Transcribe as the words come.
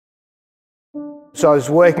So I was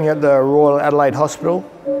working at the Royal Adelaide Hospital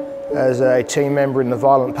as a team member in the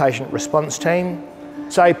violent patient response team.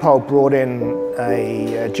 SAPOL brought in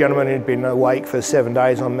a gentleman who'd been awake for 7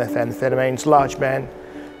 days on methamphetamines, large man,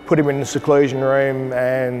 put him in the seclusion room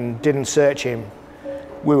and didn't search him.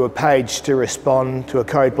 We were paged to respond to a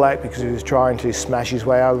code black because he was trying to smash his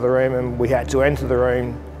way out of the room, and we had to enter the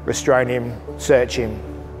room, restrain him, search him.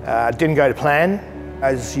 Didn't go to plan.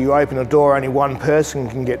 As you open a door, only one person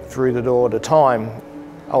can get through the door at a time.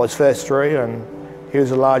 I was first through, and he was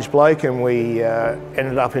a large bloke, and we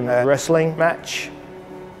ended up in a wrestling match.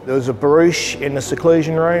 There was a barouche in the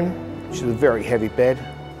seclusion room, which is a very heavy bed,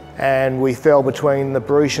 and we fell between the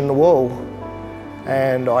barouche and the wall.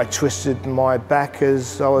 And I twisted my back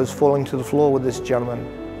as I was falling to the floor with this gentleman.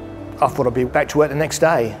 I thought I'd be back to work the next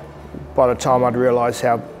day. By the time I'd realised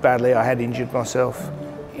how badly I had injured myself,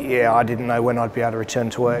 I didn't know when I'd be able to return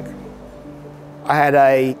to work. I had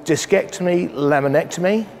a discectomy,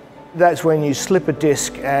 laminectomy. That's when you slip a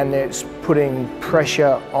disc and it's putting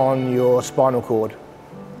pressure on your spinal cord.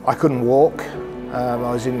 I couldn't walk, I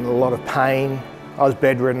was in a lot of pain. I was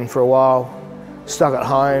bedridden for a while, stuck at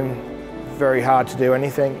home. Very hard to do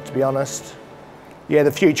anything, to be honest. Yeah,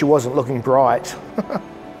 the future wasn't looking bright.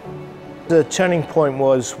 The turning point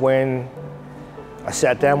was when I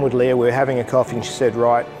sat down with Leah, we were having a coffee, and she said,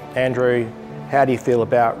 "Right, Andrew, how do you feel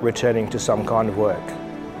about returning to some kind of work?"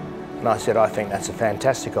 And I said, "I think that's a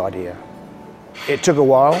fantastic idea." It took a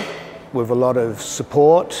while with a lot of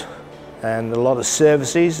support and a lot of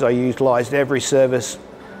services. I utilised every service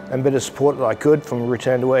and bit of support that I could from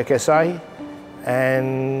Return to Work SA,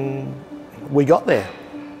 and we got there.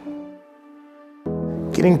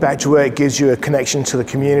 Getting back to work gives you a connection to the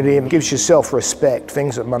community and gives you self-respect,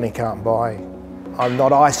 things that money can't buy. I'm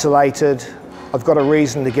not isolated. I've got a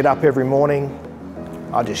reason to get up every morning.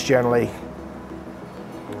 I just generally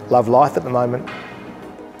love life at the moment.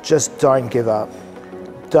 Just don't give up.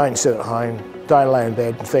 Don't sit at home. Don't lay in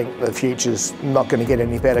bed and think the future's not going to get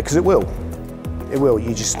any better, because it will. It will.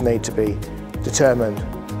 You just need to be determined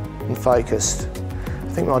and focused.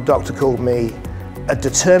 I think my doctor called me a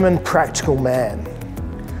determined, practical man.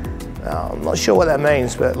 I'm not sure what that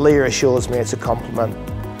means, but Leah assures me it's a compliment.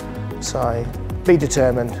 So be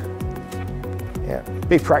determined,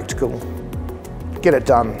 be practical, get it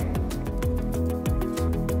done.